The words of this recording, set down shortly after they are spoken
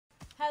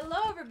Hello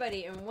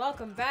everybody and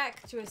welcome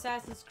back to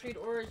Assassin's Creed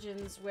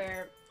Origins,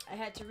 where I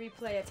had to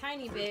replay a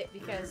tiny bit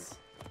because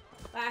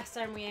last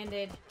time we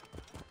ended,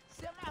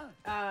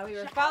 we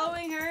were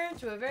following her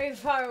to a very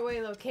far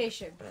away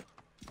location.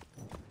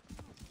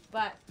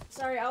 But,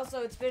 sorry,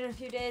 also it's been a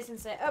few days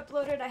since I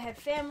uploaded. I had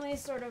family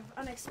sort of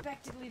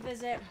unexpectedly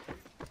visit.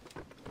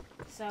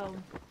 So,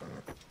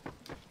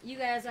 you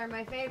guys are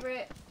my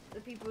favorite,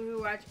 the people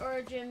who watch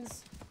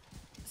Origins.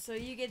 So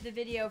you get the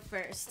video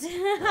first.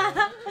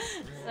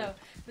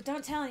 But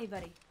don't tell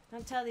anybody.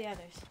 Don't tell the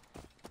others.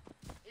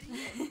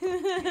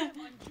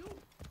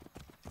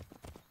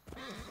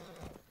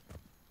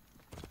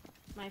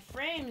 My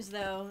frames,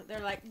 though, they're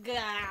like...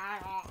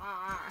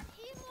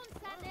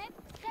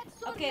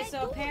 Okay,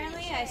 so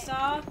apparently I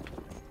saw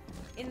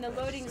in the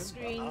loading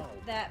screen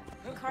that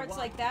carts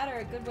like that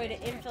are a good way to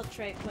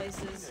infiltrate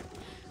places.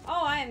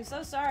 Oh, I am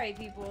so sorry,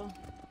 people.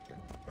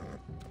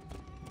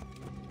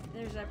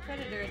 There's a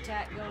predator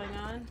attack going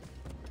on.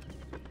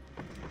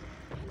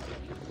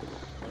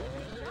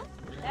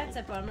 That's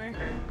a bummer.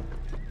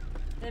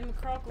 Them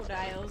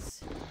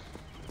crocodiles.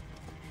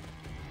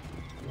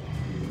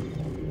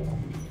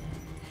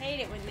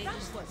 Hate it when they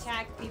just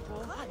attack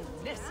people.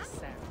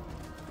 Unnecessary.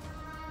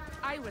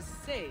 I was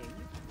saying...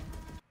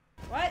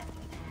 What?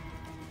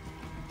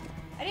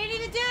 I didn't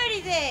even do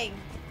anything!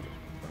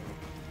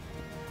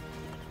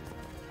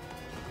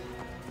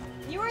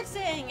 You weren't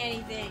saying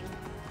anything.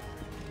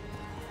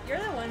 You're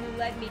the one who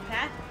led me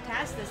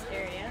past this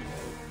area.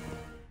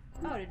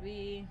 Oh, did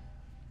we...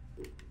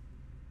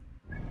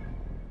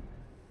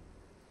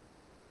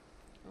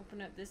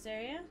 open up this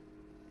area?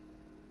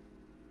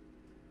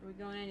 Are we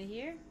going into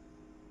here?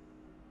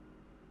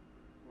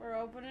 We're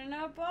opening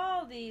up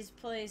all these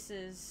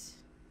places.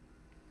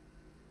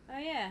 Oh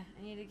yeah,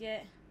 I need to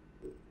get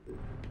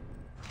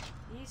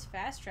these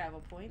fast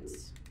travel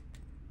points.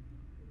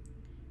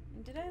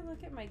 And did I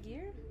look at my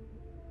gear?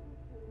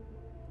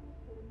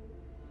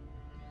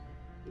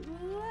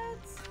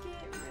 Let's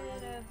get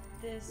rid of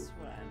this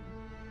one.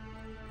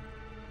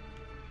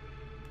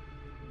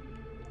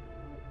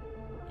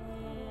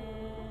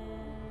 And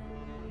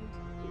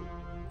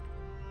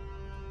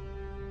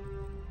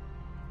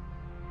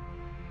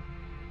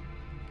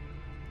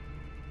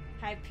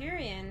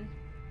Hyperion.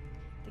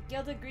 The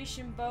gilded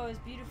Grecian bow is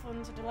beautiful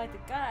enough to delight the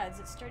gods.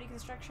 Its sturdy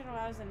construction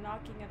allows the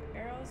knocking of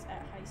arrows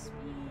at high speed.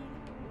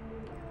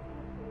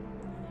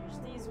 And there's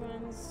these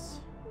ones.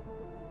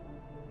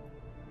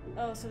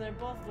 Oh, so they're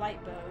both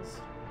light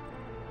bows.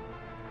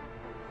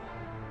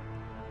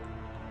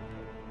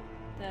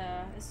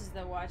 This is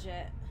the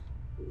Wadjet.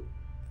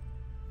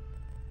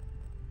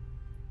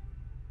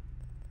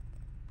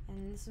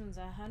 And this one's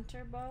a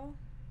hunter bow.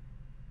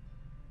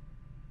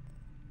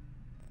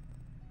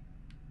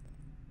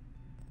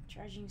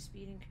 Charging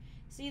speed and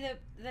see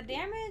the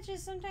damage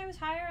is sometimes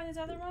higher on these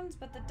other ones,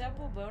 but the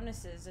double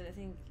bonuses I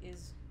think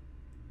is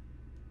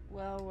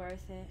well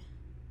worth it.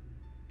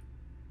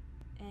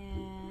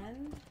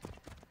 And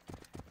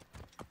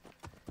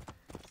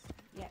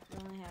yeah,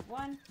 we only have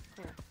one.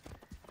 Cool.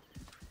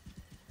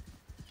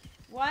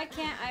 Why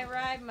can't I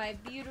ride my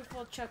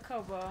beautiful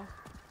Chocobo?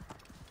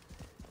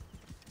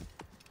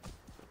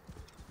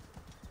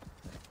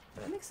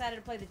 I'm excited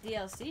to play the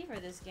DLC for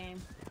this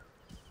game.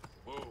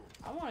 Whoa.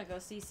 I want to go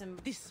see some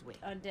this way.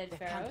 Undead The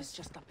pharaohs. camp is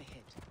just up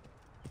ahead.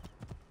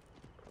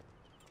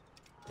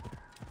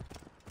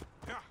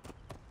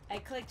 I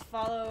clicked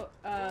follow,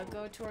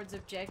 go towards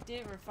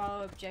objective, or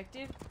follow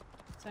objective.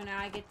 So now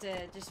I get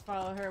to just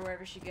follow her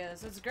wherever she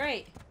goes. So it's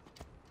great.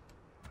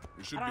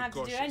 You should I don't be have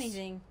cautious. to do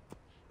anything.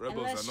 Rebels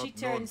unless are she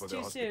not known turns for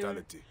their too soon.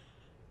 hospitality.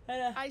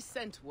 I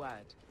sent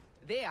word.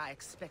 They are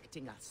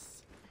expecting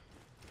us.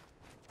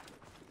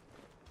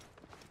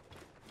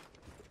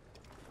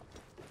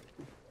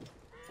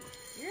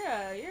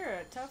 You're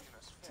a tough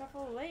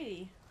old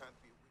lady.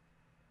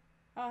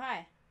 Oh,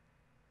 hi.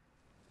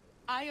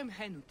 I am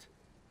Henut.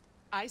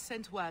 I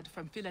sent word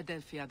from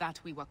Philadelphia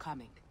that we were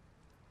coming.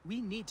 We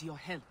need your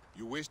help.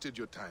 You wasted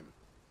your time.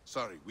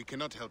 Sorry, we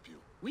cannot help you.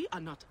 We are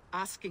not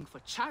asking for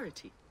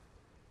charity.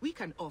 We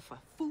can offer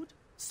food,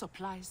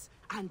 supplies,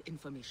 and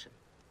information.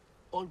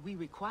 All we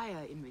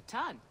require in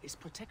return is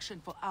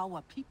protection for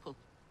our people.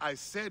 I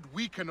said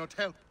we cannot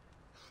help.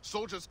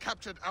 Soldiers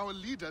captured our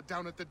leader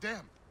down at the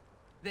dam.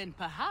 Then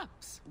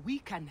perhaps we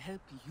can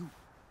help you.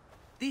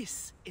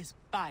 This is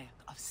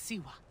Bayak of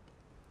Siwan.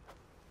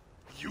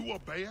 You are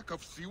Bayak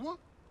of Siwa?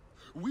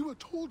 We were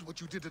told what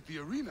you did at the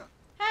arena.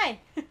 Hi.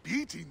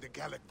 Beating the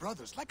Gallic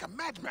brothers like a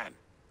madman.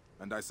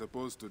 And I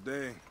suppose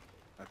today,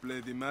 I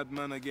play the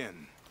madman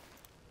again.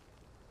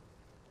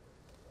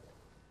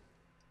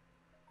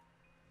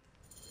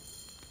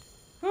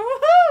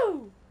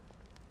 Woohoo!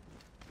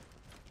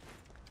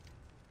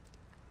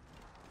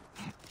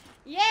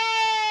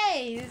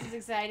 Yay! This is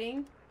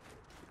exciting.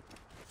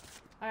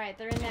 Alright,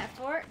 they're in that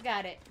fort.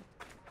 Got it.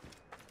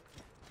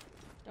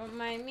 Don't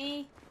mind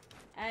me.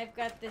 I've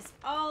got this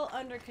all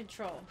under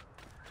control.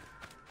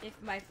 If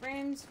my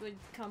friends would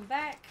come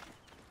back,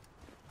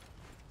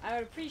 I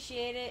would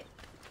appreciate it.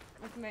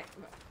 With my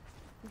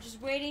I'm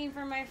just waiting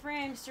for my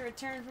frames to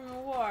return from the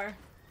war.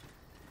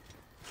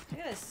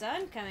 Look at the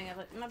sun coming up.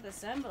 Like, not the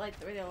sun, but like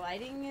the way the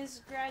lighting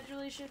is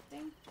gradually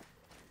shifting.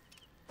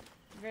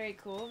 Very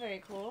cool,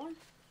 very cool.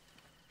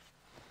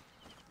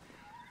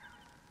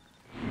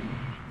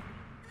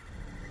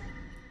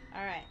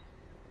 Alright.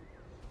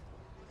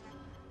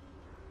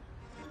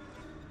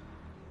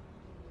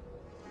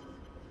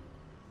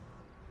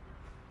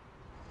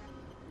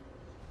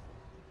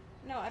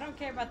 No, I don't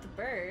care about the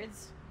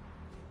birds.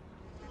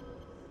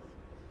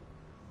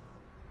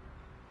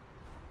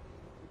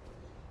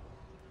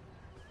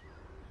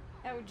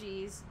 Oh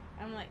geez.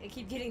 I'm like, I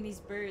keep getting these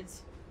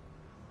birds.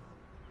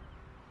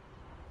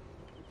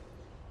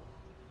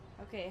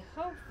 Okay,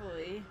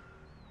 hopefully.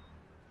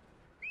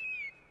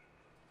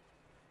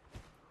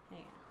 Hang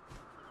on.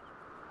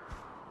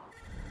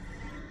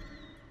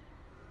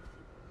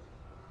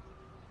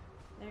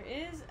 There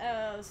is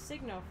a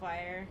signal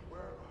fire.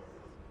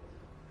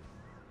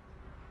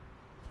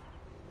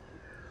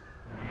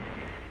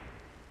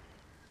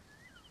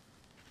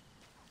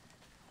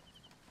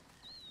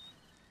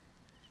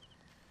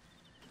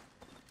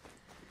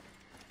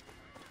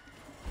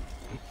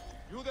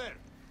 You there!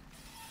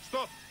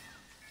 Stop!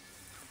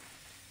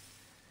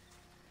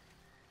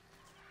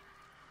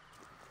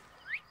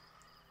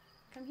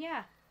 Come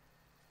here.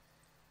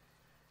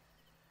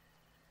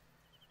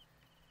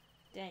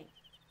 Dang.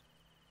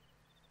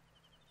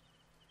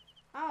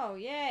 Oh,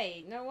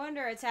 yay. No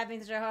wonder it's having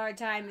such a hard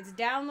time. It's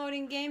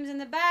downloading games in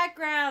the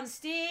background.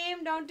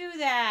 Steam, don't do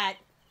that.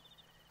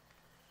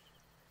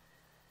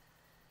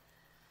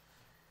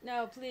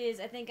 No,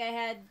 please. I think I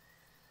had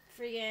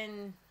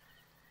friggin'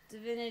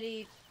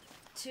 Divinity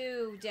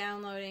 2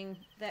 downloading.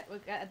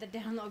 The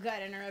download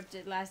got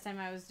interrupted last time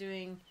I was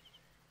doing...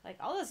 Like,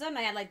 all of a sudden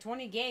I had like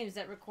 20 games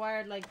that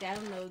required like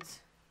downloads.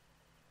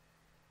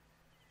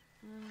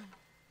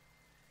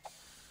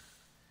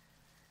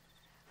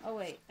 Oh,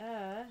 wait.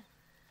 There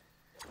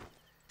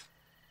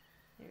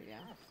we go.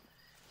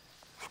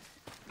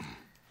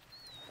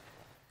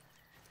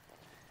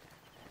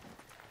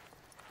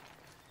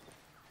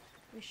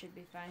 We should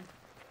be fine.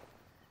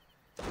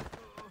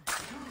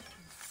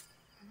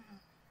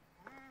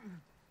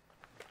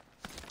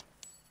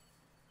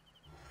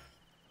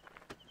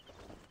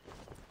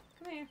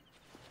 Come here.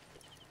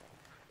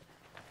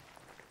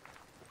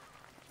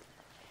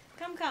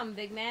 Come,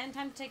 big man.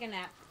 Time to take a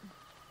nap.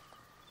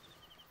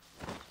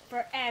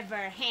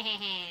 Forever.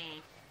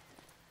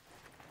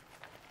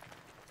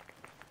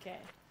 Okay.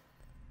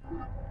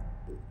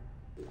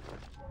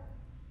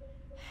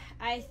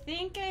 I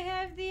think I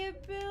have the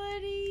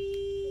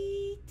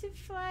ability to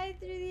fly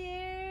through the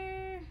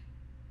air.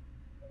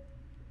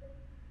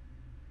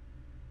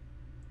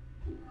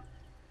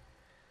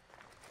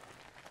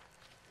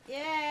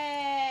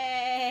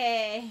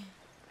 Yay!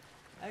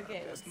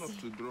 Okay, That's not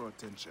to draw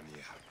attention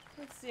here.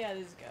 Let's see how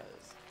this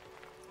goes.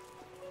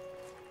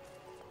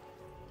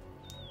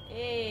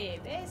 Hey,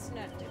 that's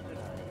not to draw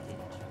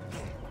attention.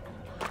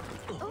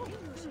 Oh,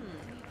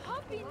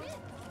 hop in it.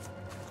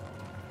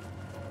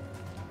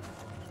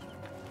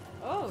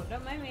 Oh,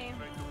 don't mind me.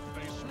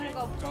 I'm gonna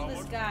go pull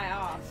this guy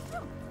off.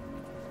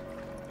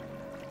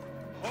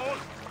 Hold!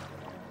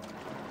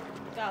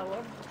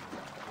 Coward.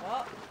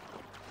 Oh.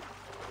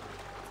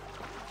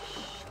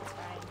 Shh, it's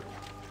fine.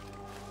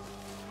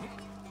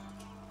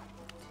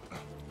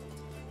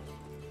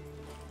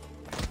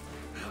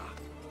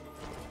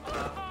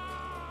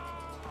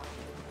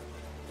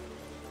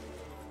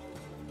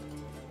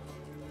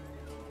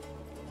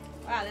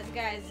 Wow, this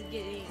guy's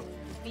getting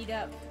beat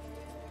up.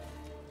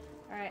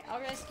 Alright,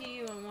 I'll rescue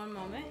you in one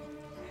moment.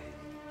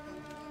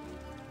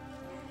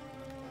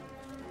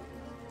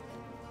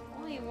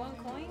 Only one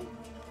coin?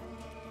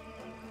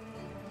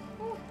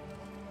 Whew.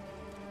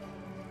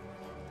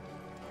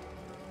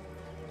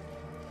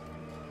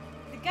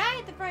 The guy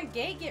at the front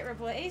gate get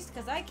replaced?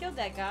 Because I killed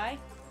that guy.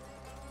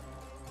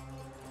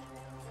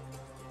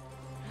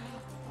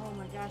 Oh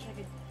my gosh, I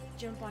could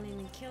jump on him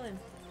and kill him.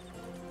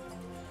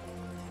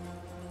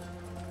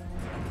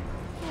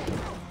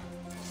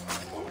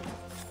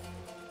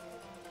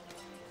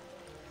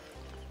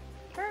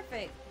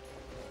 Perfect.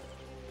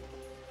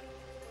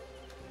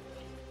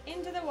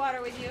 Into the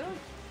water with you.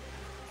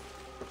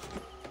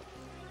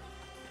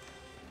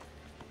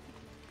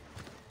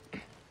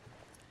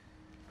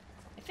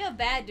 I feel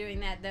bad doing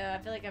that though. I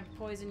feel like I'm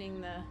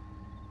poisoning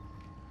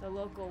the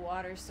local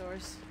water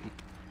source.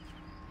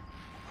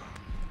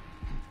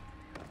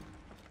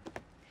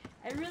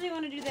 I really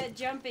want to do that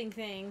jumping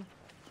thing.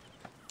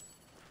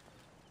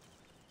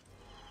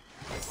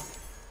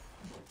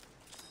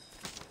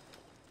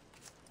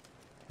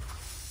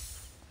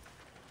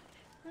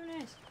 Oh,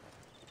 nice.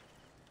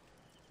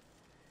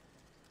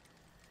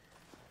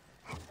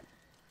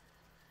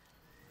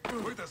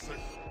 Wait a sec.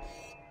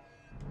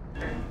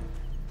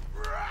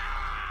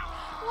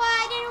 Why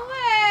didn't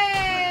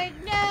work?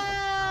 No!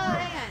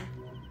 Hang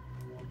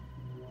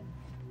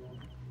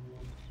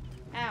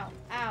on. Ow.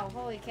 Ow.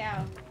 Holy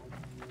cow.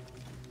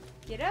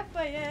 Get up,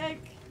 Bayak.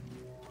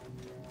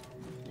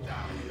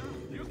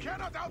 You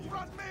cannot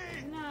outrun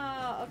me!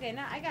 No. Okay,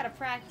 now I gotta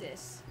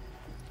practice.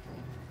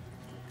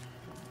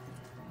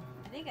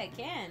 I think I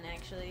can,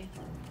 actually.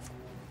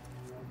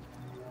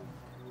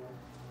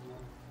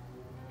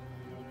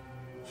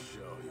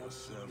 Show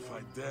yourself,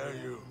 I dare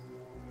you.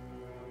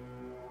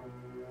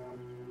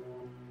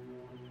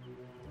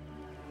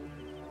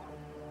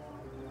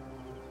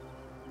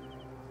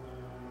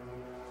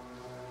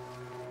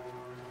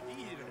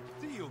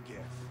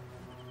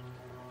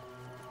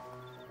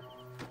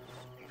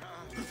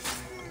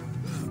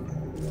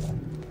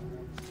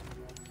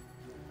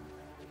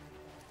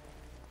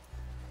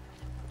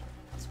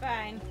 It's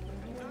fine.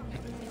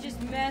 It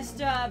just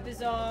messed up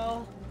is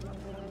all.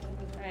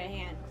 Alright,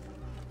 hang on.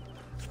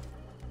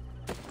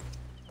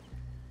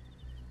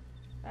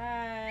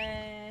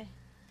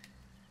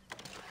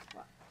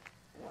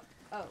 What?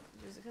 Oh,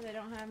 is it because I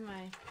don't have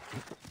my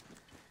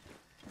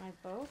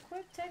bow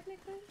equipped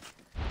technically?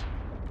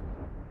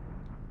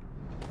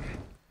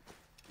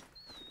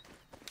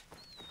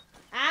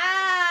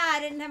 Ah, I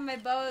didn't have my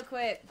bow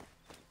equipped.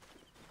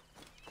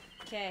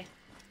 Okay.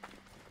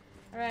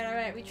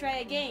 Alright, we try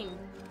again.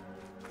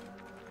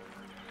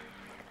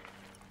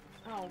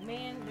 Oh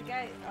man, the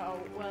guy. Oh,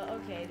 well,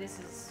 okay, this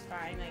is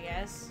fine, I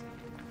guess.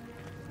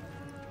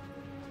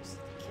 Just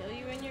kill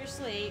you in your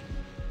sleep.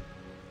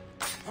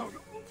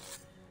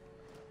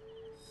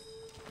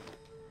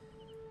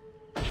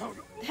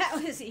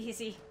 That was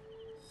easy.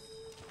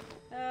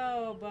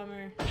 Oh,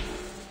 bummer.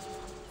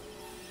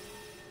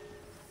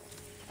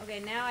 Okay,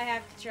 now I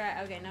have to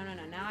try. Okay, no.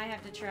 Now I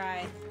have to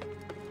try.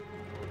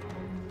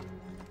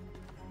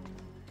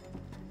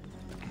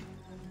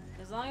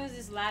 As long as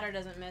this ladder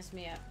doesn't mess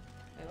me up.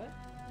 Wait, what?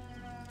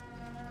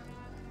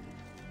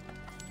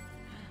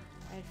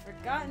 I'd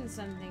forgotten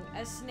something.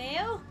 A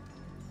snail?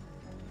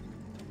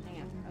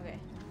 Hang on. Okay.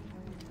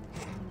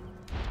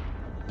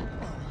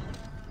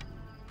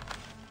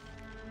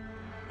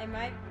 Am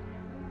I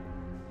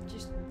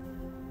just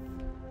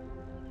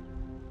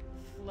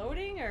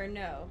floating or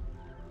no?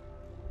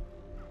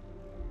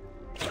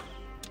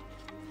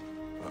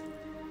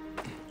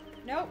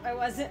 Nope, I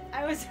wasn't.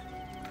 I was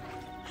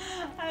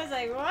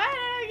like, what? I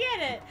don't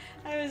get it.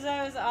 I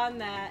was on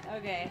that.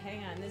 Okay,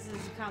 hang on. This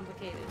is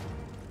complicated.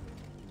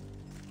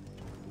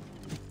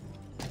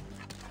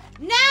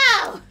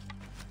 No!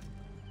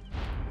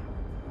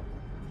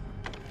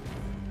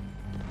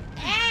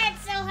 Ah,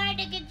 it's so hard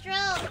to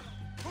control.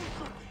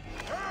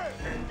 Hey,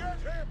 get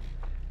him!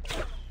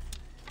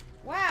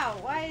 Wow,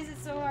 why is it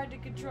so hard to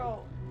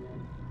control?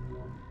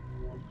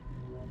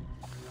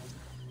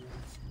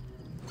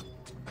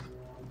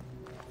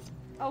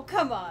 Oh,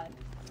 come on.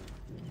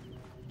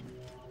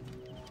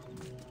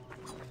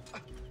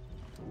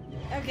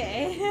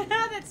 Okay,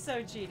 that's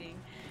so cheating.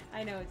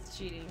 I know it's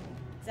cheating.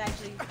 It's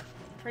actually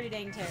pretty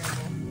dang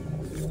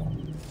terrible.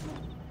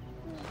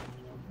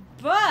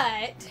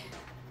 But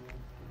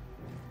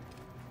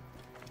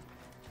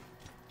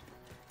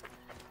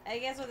I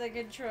guess with a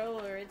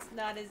controller, it's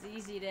not as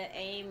easy to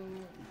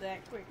aim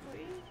that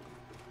quickly.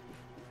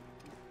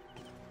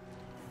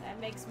 That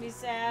makes me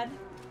sad.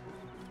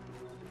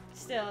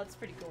 Still, it's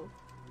pretty cool.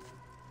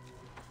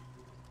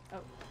 Oh.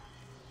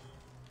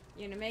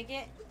 You gonna make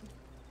it?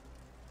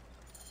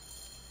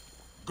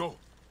 Go,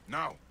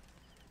 now.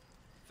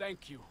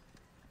 Thank you.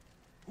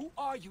 Who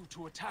are you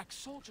to attack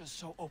soldiers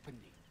so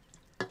openly?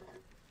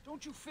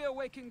 Don't you fear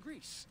waking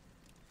Greece?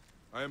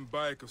 I am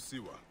Bayak of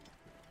Siwa,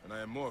 and I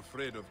am more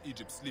afraid of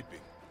Egypt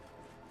sleeping.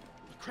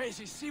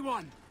 Crazy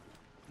Siwan!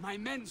 My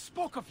men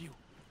spoke of you,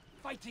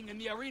 fighting in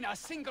the arena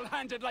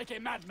single-handed like a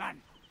madman.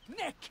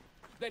 Nick!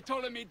 They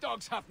told me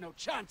dogs have no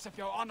chance if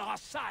you're on our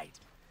side.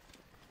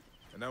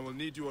 And I will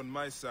need you on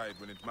my side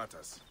when it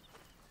matters.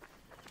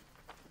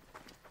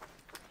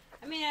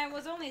 I mean, I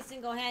was only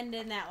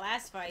single-handed in that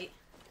last fight,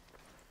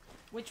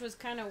 which was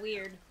kind of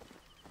weird.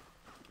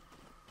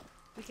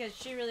 Because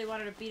she really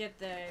wanted to beat up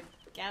the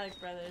Gallic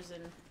brothers,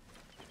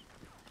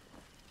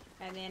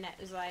 and then it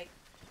was like,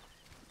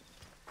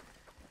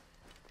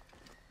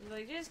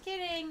 just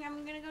kidding,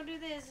 I'm gonna go do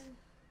this.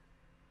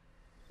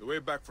 The way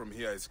back from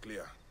here is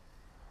clear.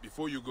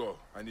 Before you go,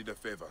 I need a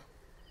favor.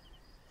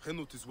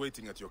 Henut is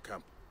waiting at your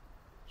camp.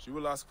 She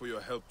will ask for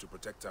your help to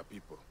protect our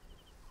people.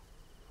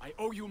 I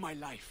owe you my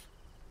life.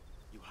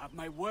 You have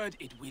my word,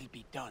 it will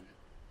be done.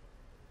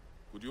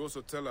 Could you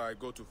also tell her I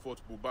go to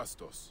Fort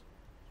Bubastos?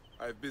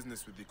 I have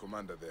business with the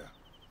commander there.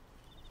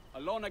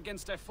 Alone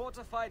against a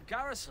fortified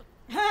garrison?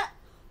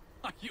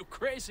 Are you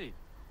crazy?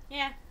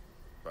 Yeah.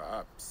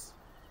 Perhaps.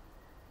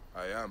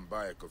 I am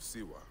Bayak of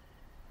Siwa.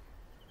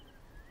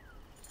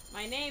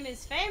 My name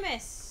is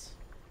famous.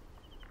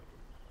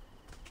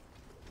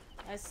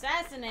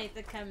 Assassinate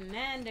the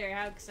commander.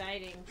 How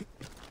exciting.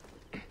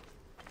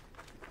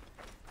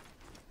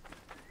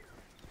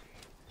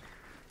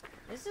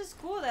 This is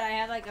cool that I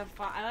have like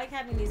I like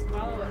having these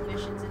follow-up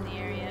missions in the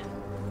area.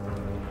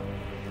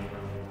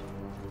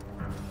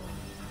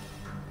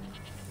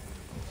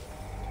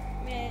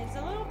 I mean, it's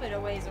a little bit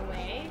of ways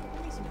away.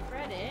 Give me some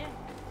credit.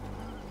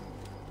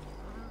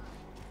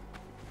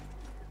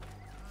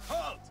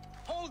 Halt!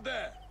 Hold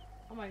there!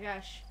 Oh my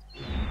gosh.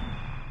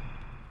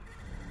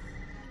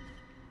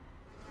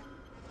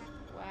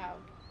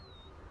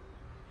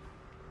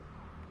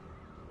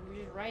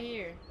 right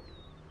here.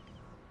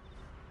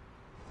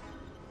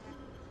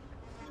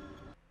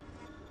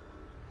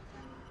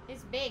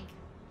 It's big.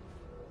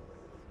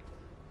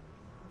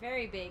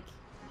 Very big.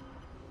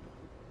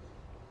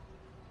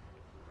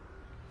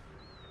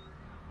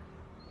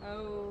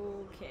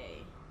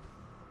 Okay.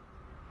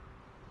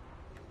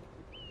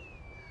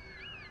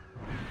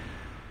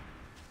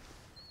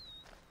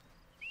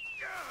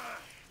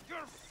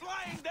 Your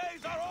flying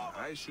days are over!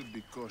 I should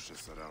be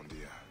cautious around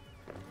here.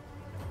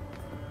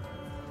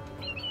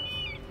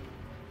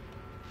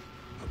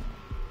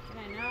 Can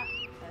I not?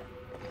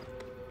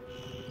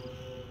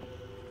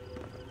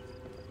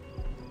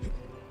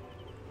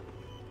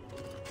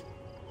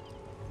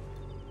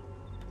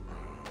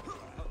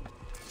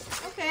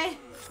 Okay.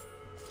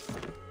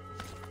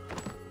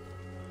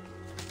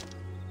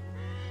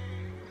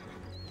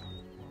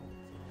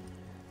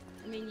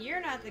 I mean,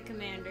 you're not the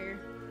commander.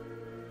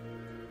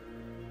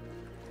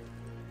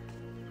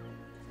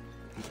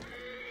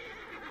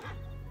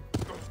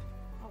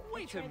 Oh,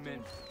 Wait a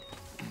minute.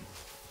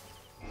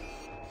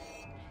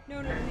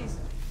 No, please.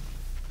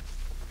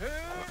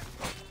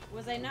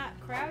 Was I not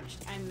crouched?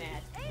 I'm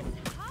mad.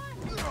 It's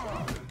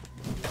hot.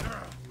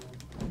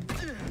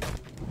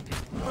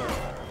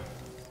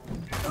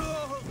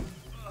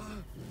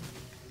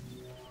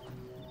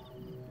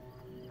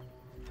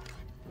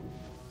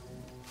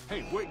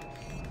 Hey, wait.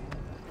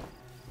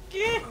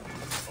 Get!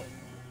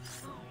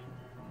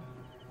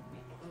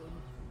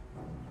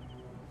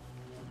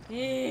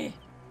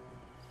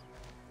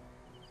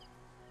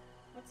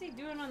 What's he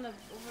doing on the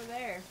over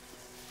there?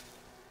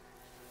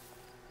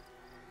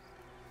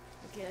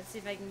 Okay, let's see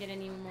if I can get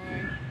any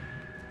more.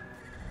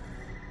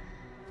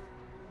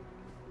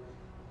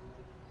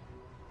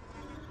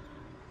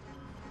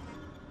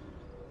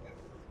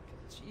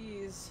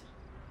 Jeez.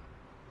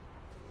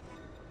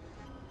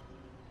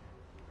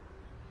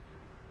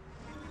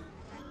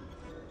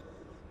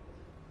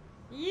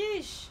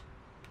 Yeesh.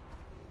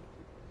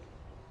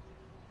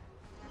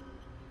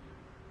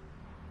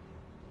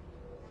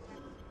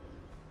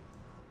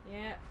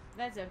 Yeah,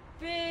 that's a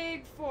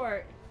big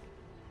fort.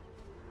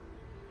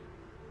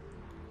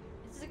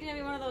 This is gonna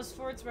be one of those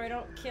forts where I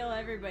don't kill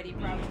everybody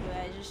probably.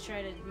 I just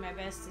try to do my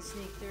best to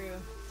sneak through.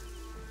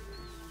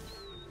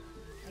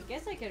 I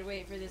guess I could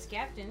wait for this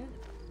captain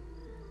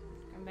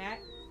to come back.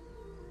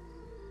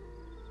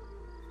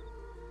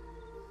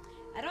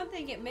 I don't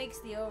think it makes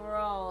the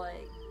overall,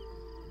 like,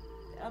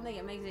 I don't think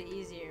it makes it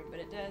easier, but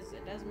it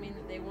does mean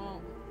that they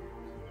won't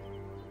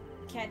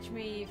catch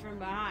me from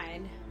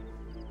behind.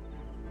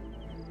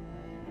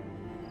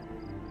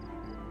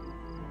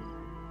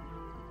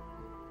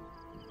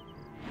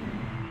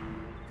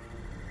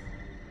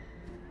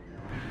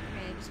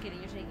 Okay, just kidding,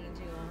 you're taking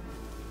too long.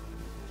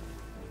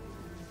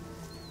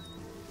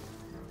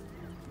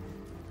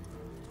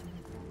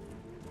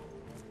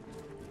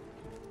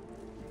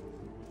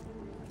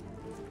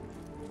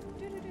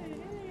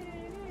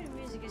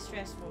 Music is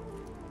stressful.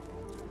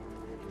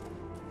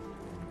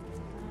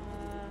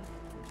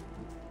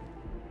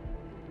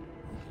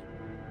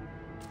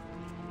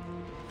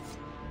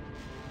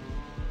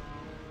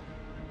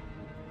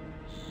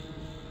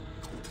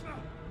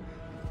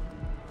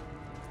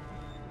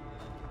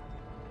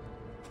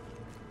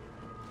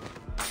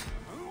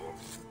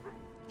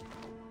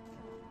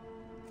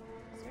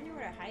 Is there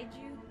anywhere to hide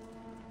you?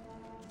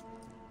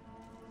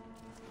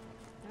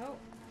 Nope.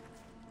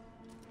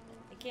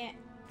 I can't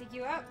pick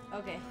you up?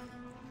 Okay.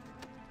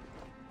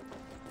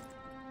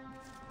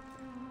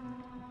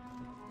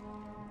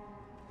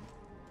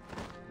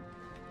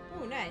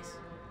 Ooh, nice.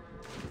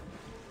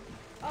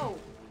 Oh.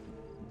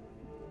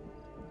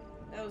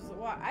 That was the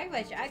water. I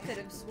bet you I could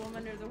have swum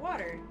under the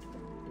water.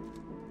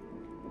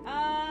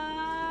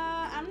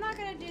 I'm not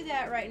gonna do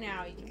that right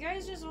now. You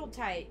guys just hold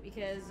tight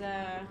because,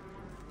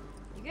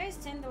 you guys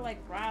tend to, like,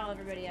 rile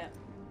everybody up.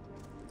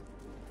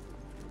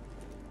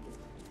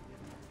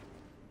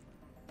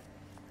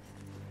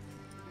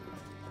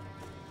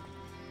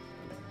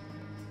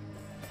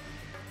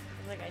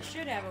 Like, I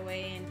should have a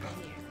way in from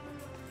here.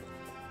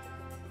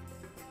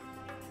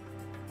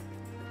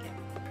 Okay.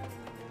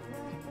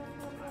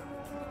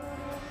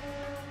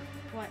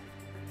 What?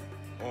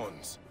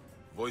 Horns,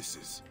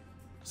 voices,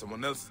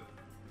 someone else.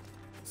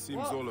 It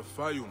seems Whoa. all of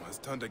Fayum has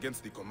turned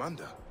against the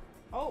commander.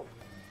 Oh.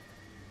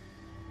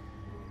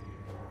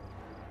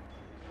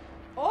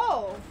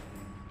 Oh!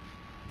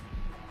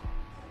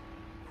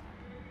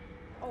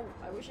 Oh,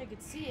 I wish I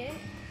could see it.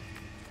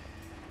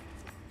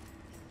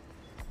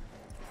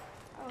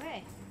 Oh,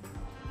 hey.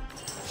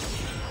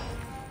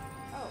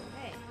 Oh,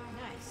 hey.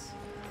 Nice.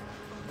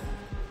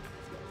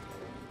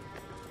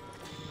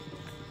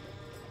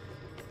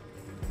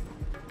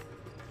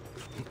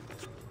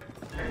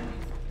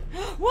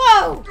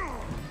 Whoa!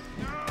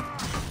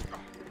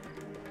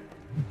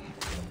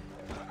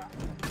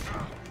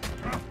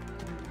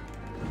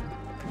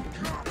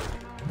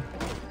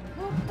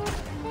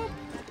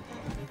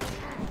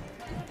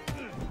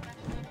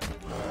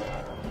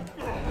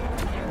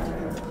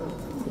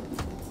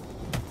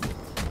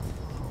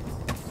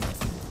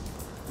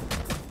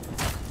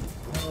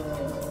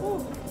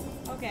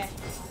 Okay.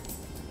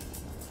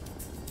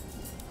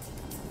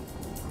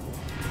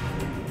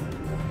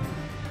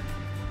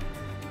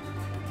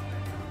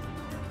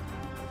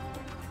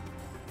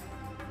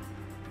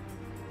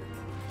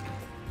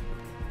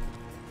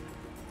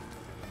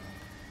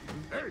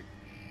 Hey!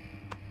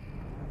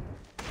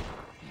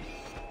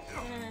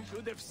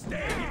 Should have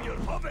stayed in your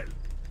hovel.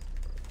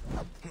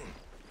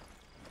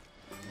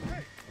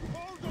 Hey!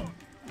 Hold on!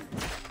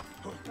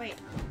 Wait.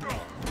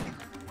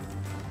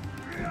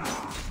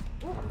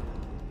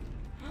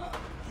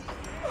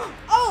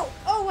 Oh!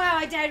 Oh wow,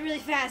 I died really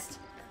fast.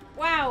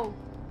 Wow.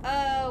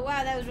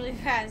 Wow, that was really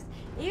fast.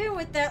 Even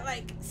with that,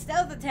 like,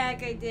 stealth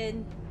attack I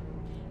did,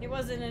 it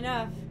wasn't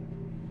enough.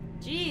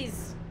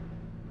 Jeez.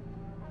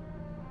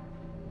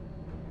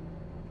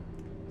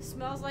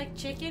 Smells like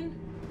chicken?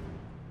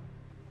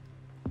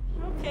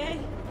 Okay.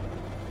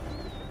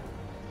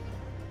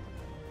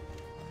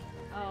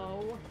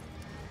 Oh.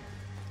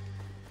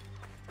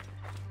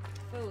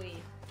 Phooey.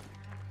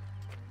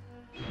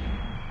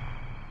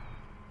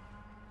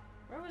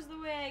 Where was the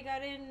way I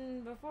got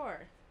in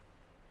before?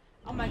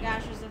 Oh my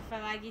gosh, there's a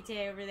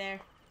Phalagite over there.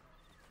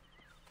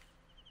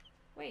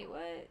 Wait,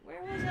 what?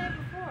 Where was I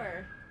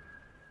before?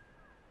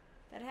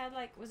 That had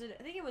like, was it?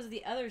 I think it was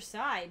the other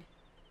side.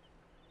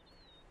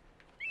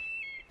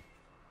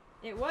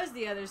 It was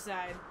the other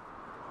side.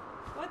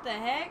 What the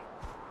heck?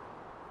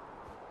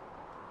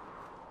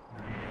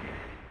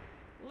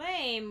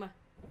 Lame.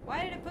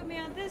 Why did it put me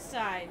on this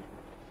side?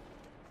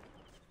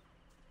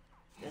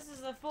 This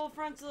is the full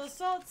frontal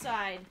assault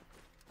side.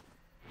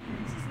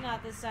 This is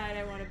not the side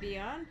I want to be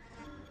on.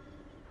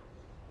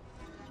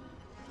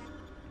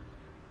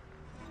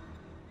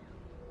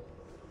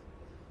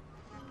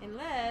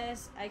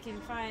 Unless I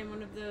can find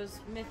one of those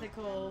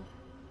mythical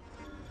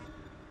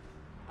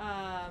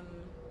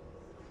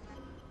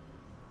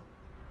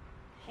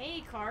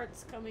hay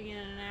carts coming in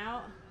and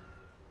out.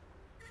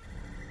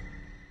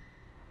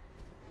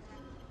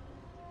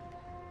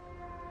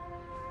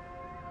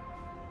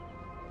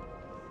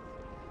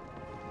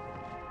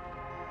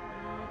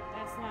 No,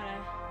 that's not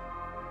a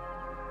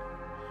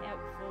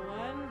helpful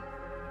one.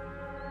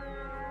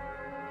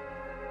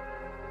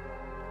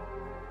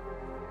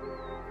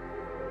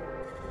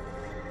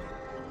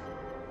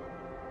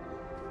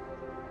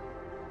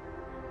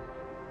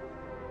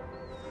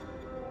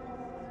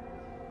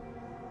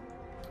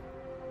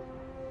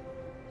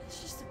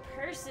 It's just a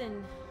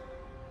person.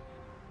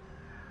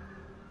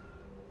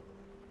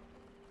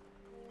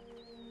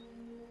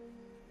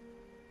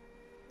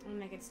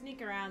 And I can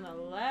sneak around the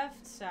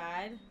left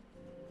side.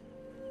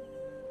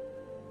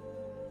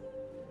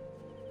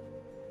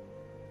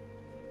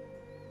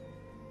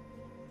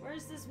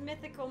 Where's this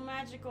mythical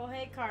magical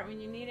hay cart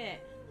when you need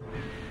it?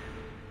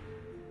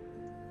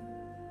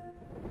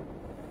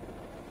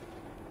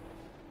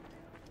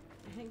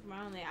 I think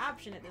my only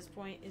option at this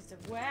point is to,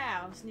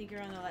 wow, sneak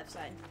around the left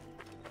side.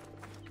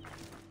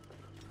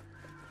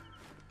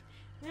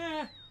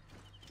 Yeah.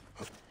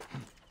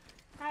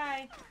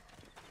 Hi.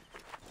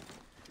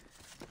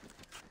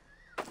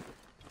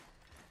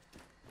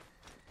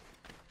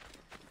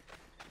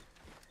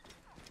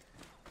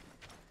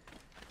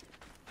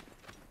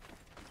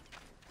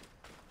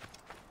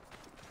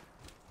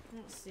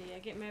 Let's see, I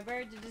get my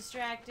bird to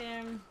distract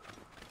him,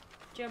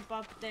 jump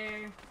up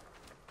there,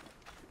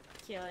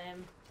 kill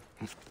him.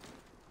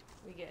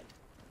 We good.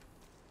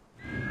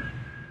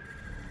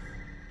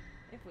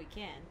 If we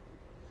can.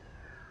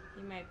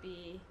 He might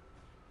be...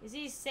 Is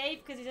he safe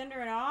because he's under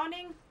an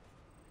awning?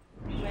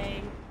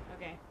 Lame.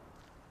 Okay.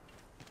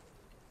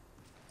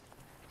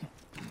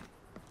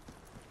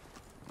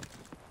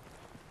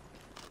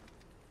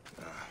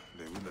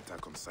 They will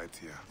attack on sight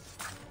here.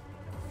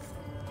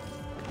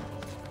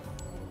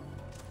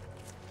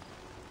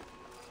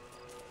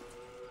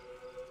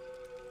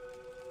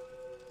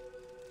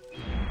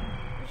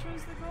 Which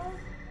one's the goal?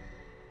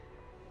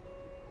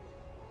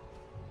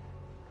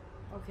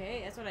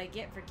 Okay, that's what I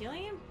get for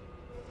killing him?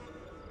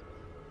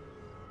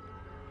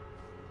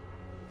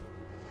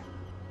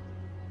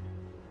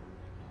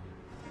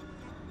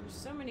 There's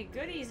so many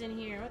goodies in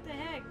here. What the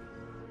heck?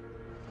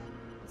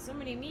 So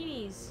many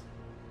meanies.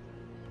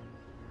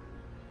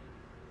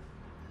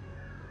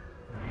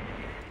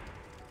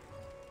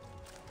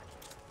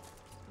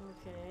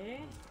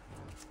 Okay.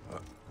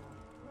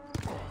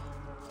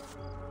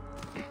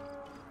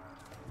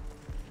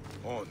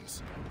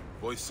 Horns.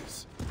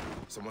 Voices.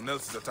 Someone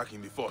else is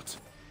attacking the fort.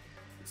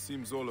 It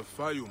seems all of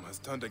Fayum has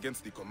turned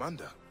against the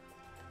commander.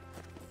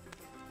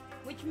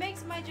 Which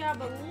makes my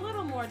job a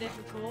little more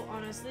difficult,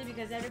 honestly,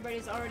 because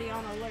everybody's already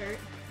on alert.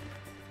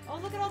 Oh,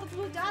 look at all the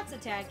blue dots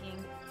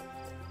attacking.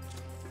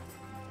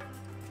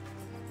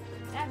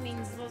 That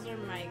means those are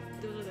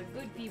the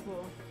good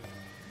people.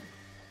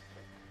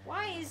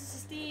 Why is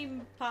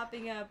Steam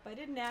popping up? I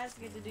didn't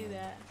ask it to do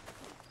that.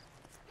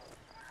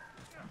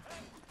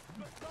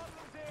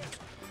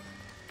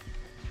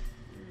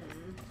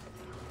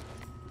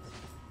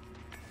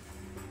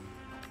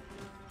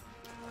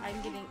 I'm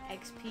getting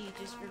XP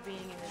just for being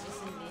in the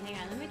vicinity. Hang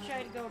on, let me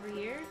try to go over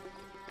here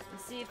and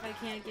see if I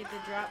can't get the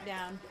drop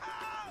down.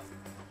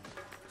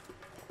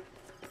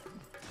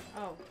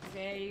 Oh,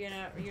 okay.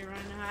 You're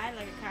running to hide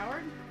like a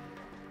coward?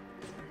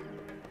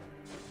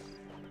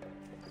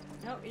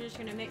 Nope, you're just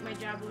gonna make my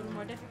job a little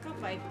more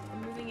difficult by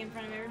moving in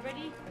front of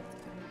everybody.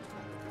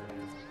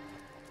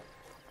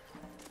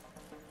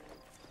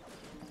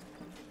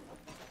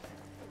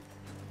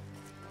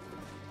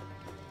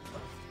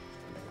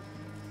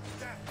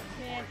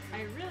 Man,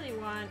 I really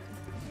want...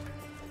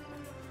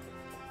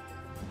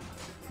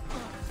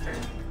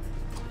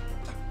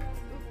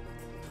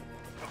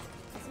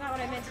 That's not what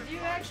I meant to do,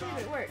 actually,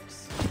 but it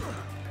works.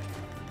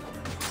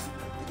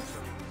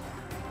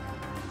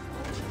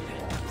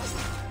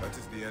 That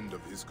is the end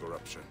of his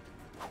corruption.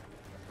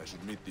 I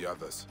should meet the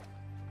others.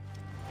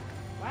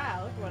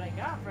 Wow, look what I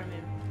got from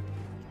him.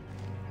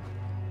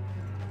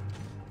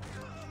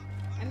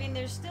 I mean,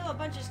 there's still a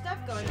bunch of stuff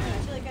going on. I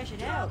feel like I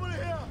should help.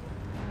 Ow,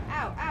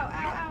 ow, ow,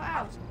 ow,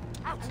 ow.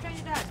 I'm trying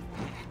to dodge.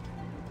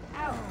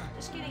 Ow.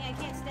 Just kidding, I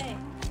can't stay.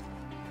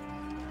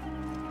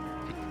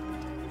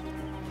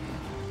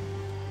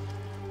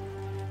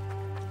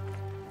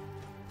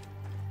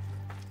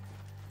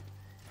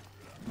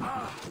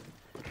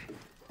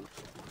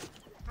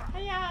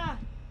 Hiya!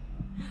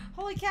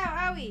 Holy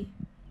cow, owie!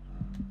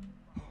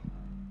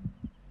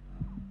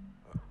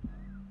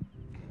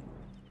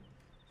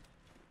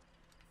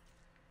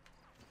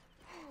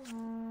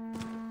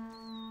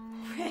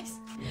 Chris,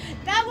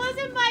 that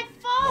wasn't my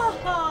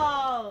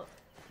fault!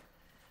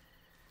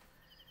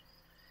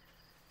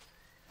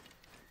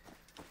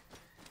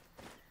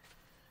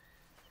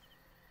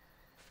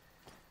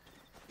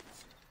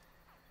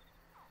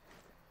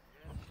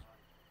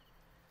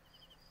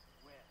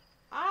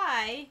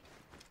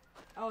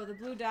 Oh, the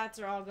blue dots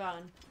are all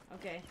gone.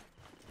 Okay.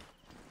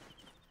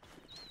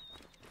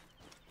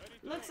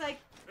 Looks like...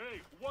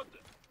 Hey, what the...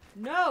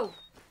 No!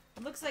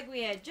 Looks like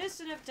we had just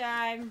enough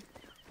time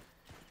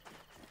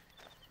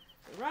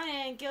to run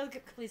in and kill the...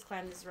 Please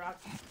climb this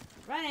rock.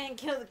 Run in and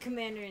kill the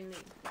commander and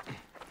leave.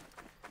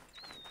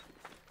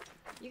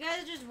 You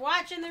guys are just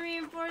watching the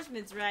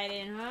reinforcements ride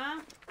in, huh?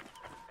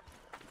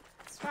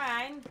 It's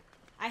fine.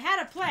 I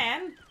had a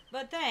plan,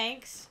 but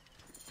thanks.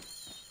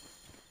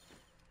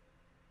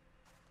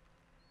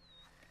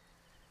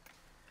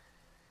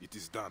 It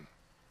is done.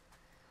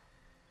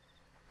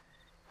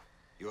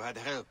 You had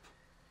help.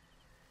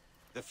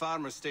 The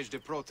farmers staged a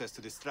protest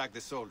to distract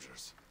the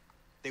soldiers.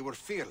 They were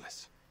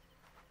fearless.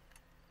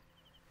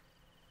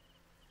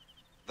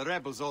 The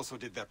rebels also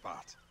did their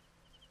part.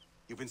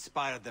 You've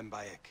inspired them,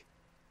 Bayak.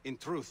 In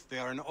truth, they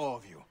are in awe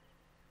of you.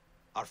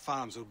 Our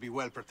farms will be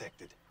well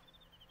protected.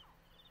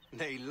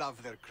 They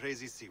love their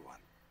crazy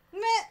Siwan.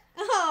 Meh.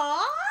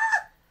 Aww.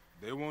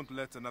 They won't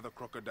let another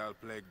crocodile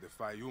plague the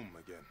Fayum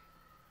again.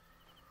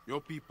 Your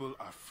people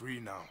are free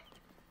now.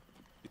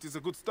 It is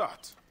a good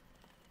start.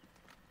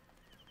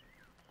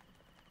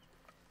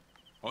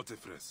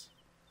 Otefres,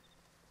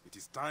 it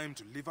is time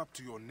to live up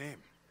to your name.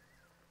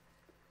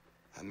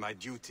 And my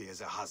duty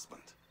as a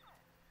husband.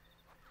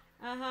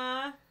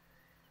 Uh-huh.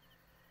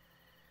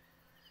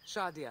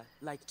 Shadia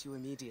liked you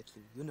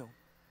immediately, you know.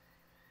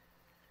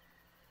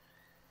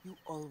 You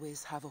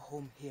always have a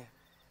home here,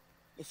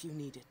 if you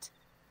need it.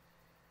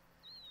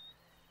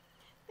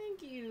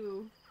 Thank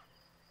you.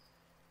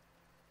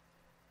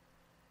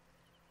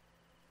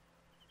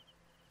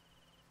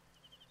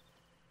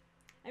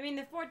 I mean,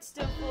 the fort's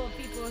still full of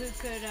people who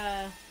could,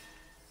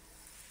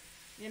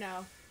 you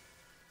know,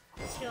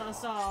 kill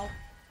us all.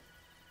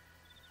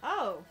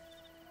 Oh!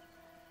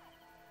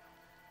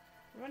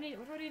 What do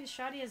I need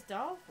Shadia's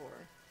doll for?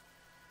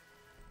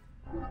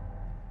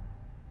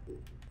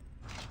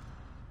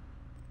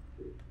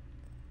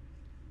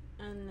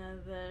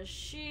 Another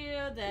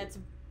shield, that's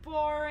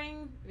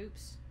boring.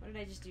 Oops, what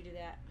did I just do to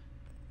that?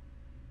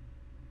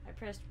 I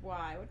pressed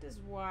Y. What does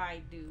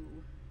Y do?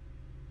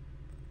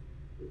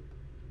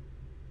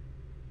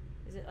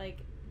 Is it like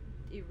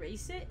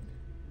erase it?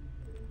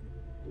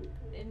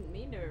 I didn't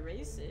mean to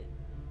erase it.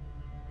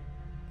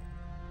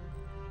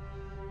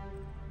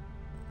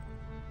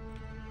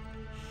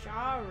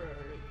 Sharer.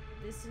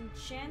 This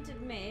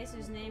enchanted mace,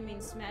 whose name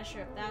means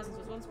Smasher of Thousands,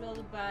 was once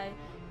built by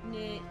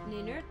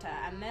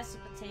Ninurta, a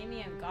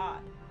Mesopotamian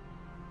god.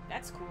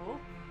 That's cool.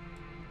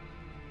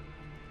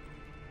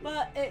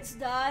 But it's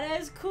not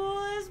as cool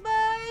as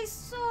my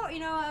sword. You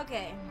know what?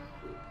 Okay.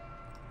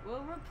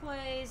 We'll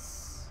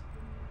replace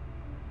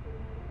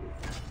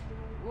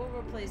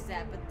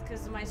that, but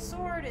because my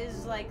sword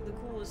is like the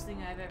coolest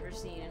thing I've ever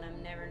seen, and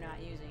I'm never not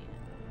using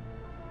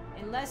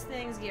it. Unless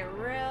things get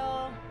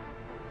real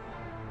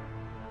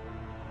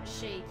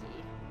shaky.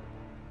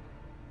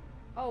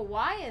 Oh,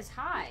 why is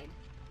hide?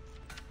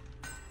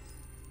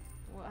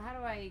 Well, how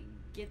do I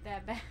get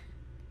that back?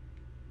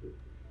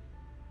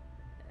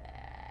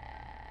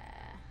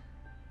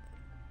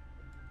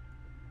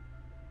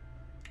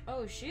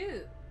 Oh,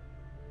 shoot.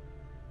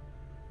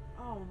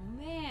 Oh,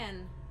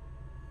 man.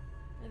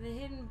 For the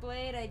hidden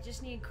blade, I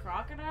just need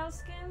crocodile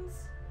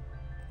skins?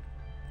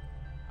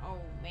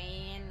 Oh,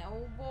 man.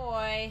 Oh,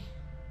 boy.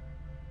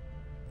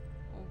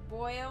 Oh,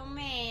 boy, oh,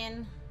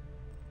 man.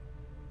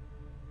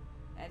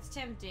 That's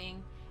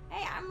tempting.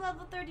 Hey, I'm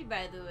level 30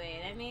 by the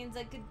way. That means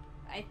I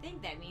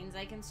think that means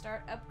I can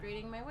start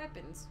upgrading my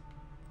weapons.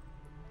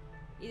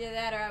 Either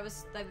that or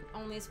I'm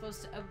only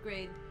supposed to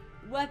upgrade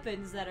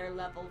weapons that are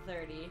level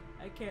 30.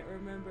 I can't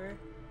remember.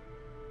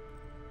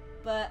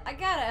 But I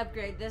gotta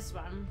upgrade this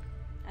one.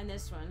 And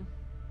this one.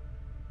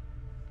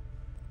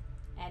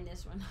 And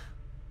this one.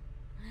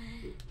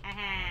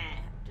 Aha.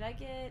 Did I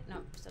get...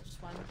 No, still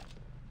just one.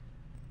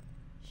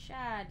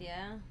 Shad,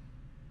 yeah.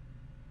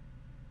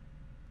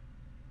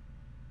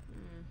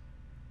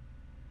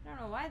 I don't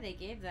know why they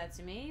gave that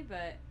to me,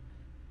 but...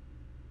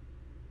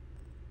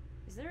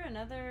 Is there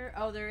another...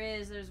 Oh, there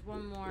is. There's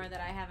one more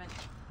that I haven't...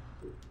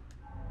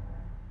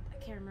 I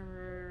can't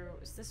remember...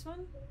 Was this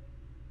one?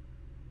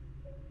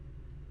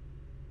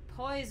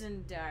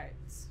 Poison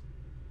darts.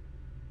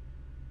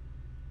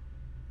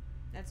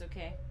 That's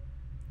okay.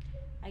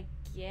 I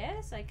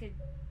guess I could...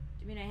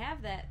 I mean, I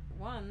have that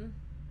one.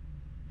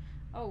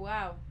 Oh,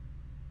 wow.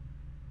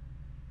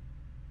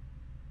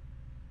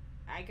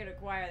 I could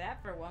acquire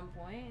that for one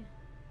point.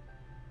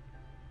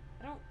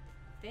 I don't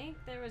think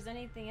there was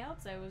anything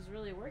else I was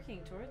really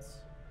working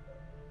towards.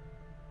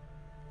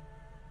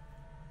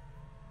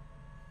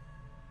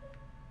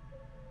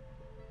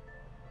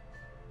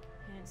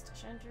 Enhanced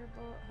hunter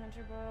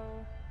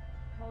bow.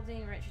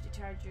 Holding right to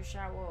charge your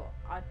shot will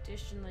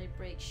additionally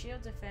break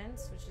shield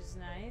defense, which is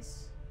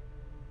nice.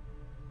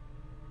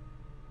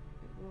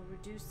 It will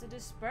reduce the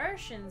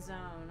dispersion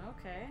zone.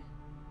 Okay.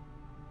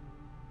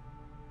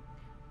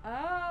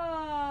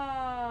 Oh,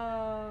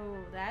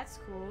 that's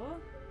cool.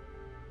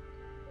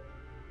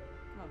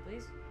 Come on,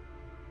 please.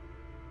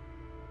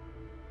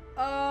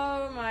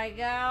 Oh my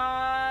gosh.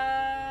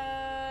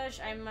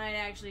 I might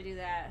actually do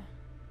that.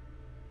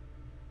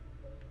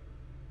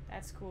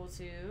 That's cool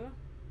too.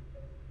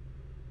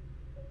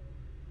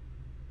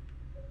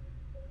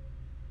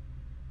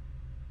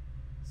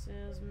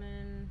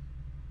 Salesman.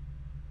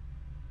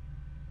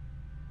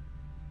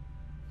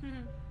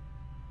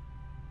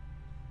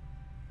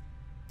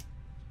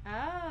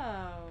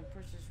 Oh,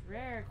 purchase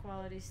rare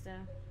quality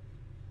stuff.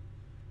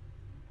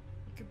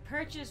 You can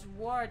purchase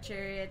war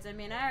chariots. I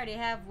mean, I already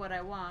have what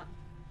I want.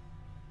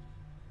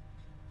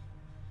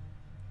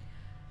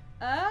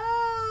 Oh.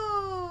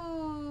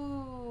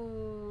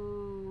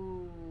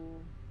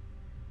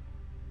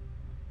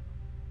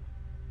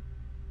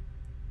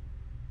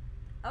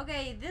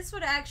 Okay, this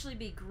would actually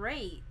be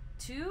great.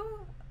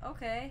 2?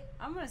 Okay,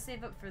 I'm gonna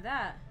save up for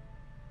that.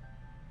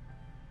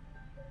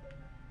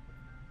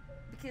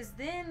 Because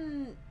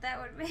then that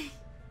would be...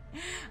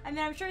 I mean,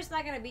 I'm sure it's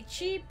not gonna be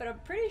cheap, but I'm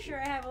pretty sure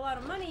I have a lot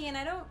of money and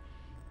I don't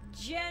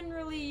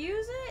generally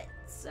use it.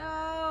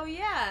 So,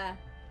 yeah.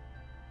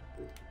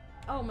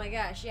 Oh my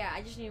gosh, yeah,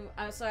 I just need...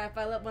 so if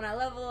when I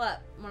level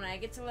up, when I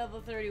get to level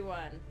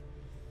 31...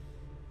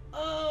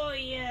 Oh,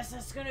 yes,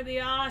 that's gonna be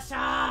awesome!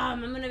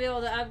 I'm gonna be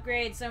able to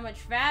upgrade so much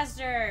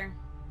faster!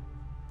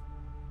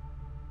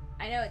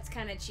 I know it's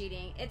kind of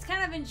cheating. It's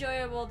kind of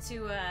enjoyable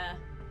to,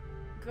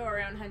 go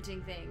around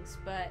hunting things,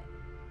 but...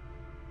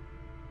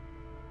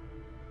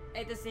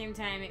 At the same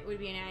time, it would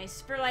be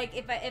nice. For, like,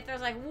 if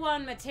there's, like,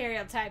 one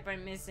material type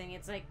I'm missing,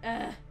 it's like,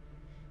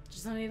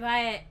 just let me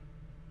buy it.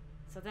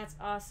 So that's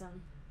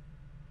awesome.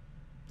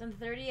 Done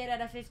 38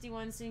 out of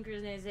 51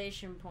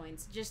 synchronization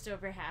points. Just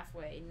over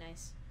halfway.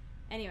 Nice.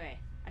 Anyway,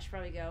 I should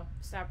probably go.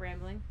 Stop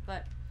rambling.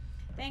 But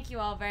thank you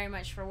all very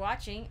much for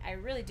watching. I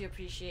really do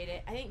appreciate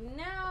it. I think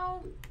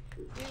now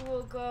we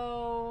will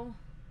go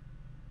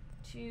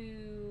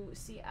to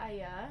see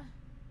Aya.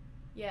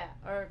 Yeah,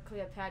 or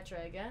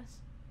Cleopatra, I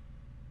guess.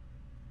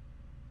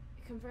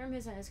 Confirm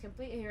his son is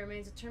complete. He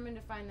remains determined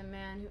to find the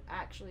man who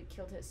actually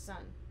killed his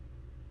son.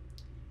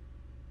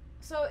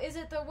 So is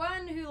it the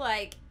one who,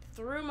 like,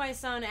 threw my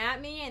son at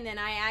me and then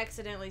I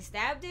accidentally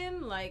stabbed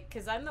him? Like,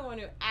 because I'm the one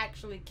who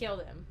actually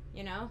killed him,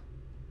 you know?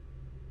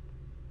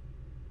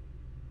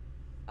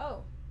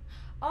 Oh.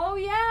 Oh,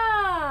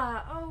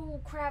 yeah! Oh,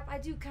 crap. I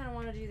do kind of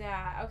want to do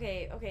that.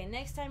 Okay, okay.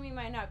 Next time we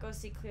might not go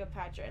see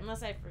Cleopatra,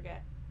 unless I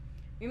forget.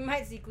 We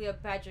might see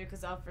Cleopatra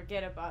because I'll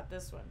forget about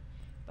this one.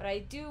 But I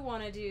do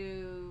want to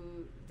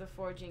do the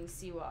Forging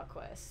Siwa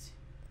quest.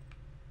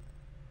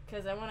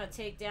 Because I want to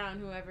take down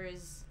whoever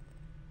is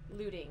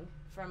looting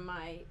from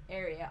my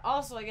area.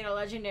 Also, I get a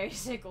legendary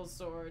sickle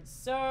sword.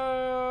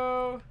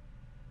 So...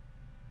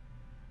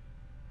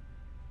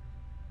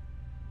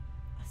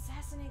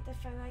 Assassinate the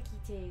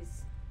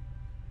Phalakites.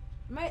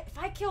 If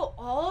I kill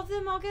all of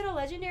them, I'll get a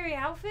legendary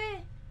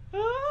outfit?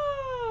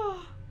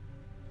 Oh!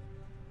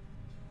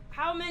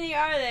 How many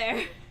are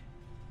there?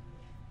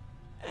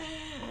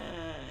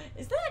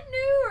 Is that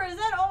new, or has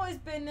that always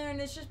been there and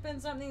it's just been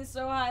something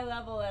so high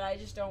level that I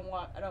just don't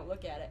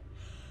look at it?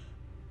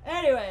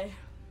 Anyway,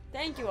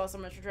 thank you all so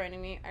much for joining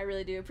me. I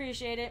really do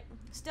appreciate it.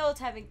 Still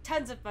having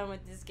tons of fun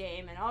with this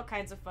game and all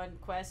kinds of fun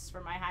quests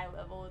for my high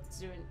level.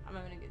 I'm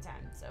having a good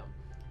time. So,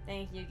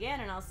 thank you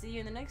again, and I'll see you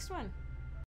in the next one.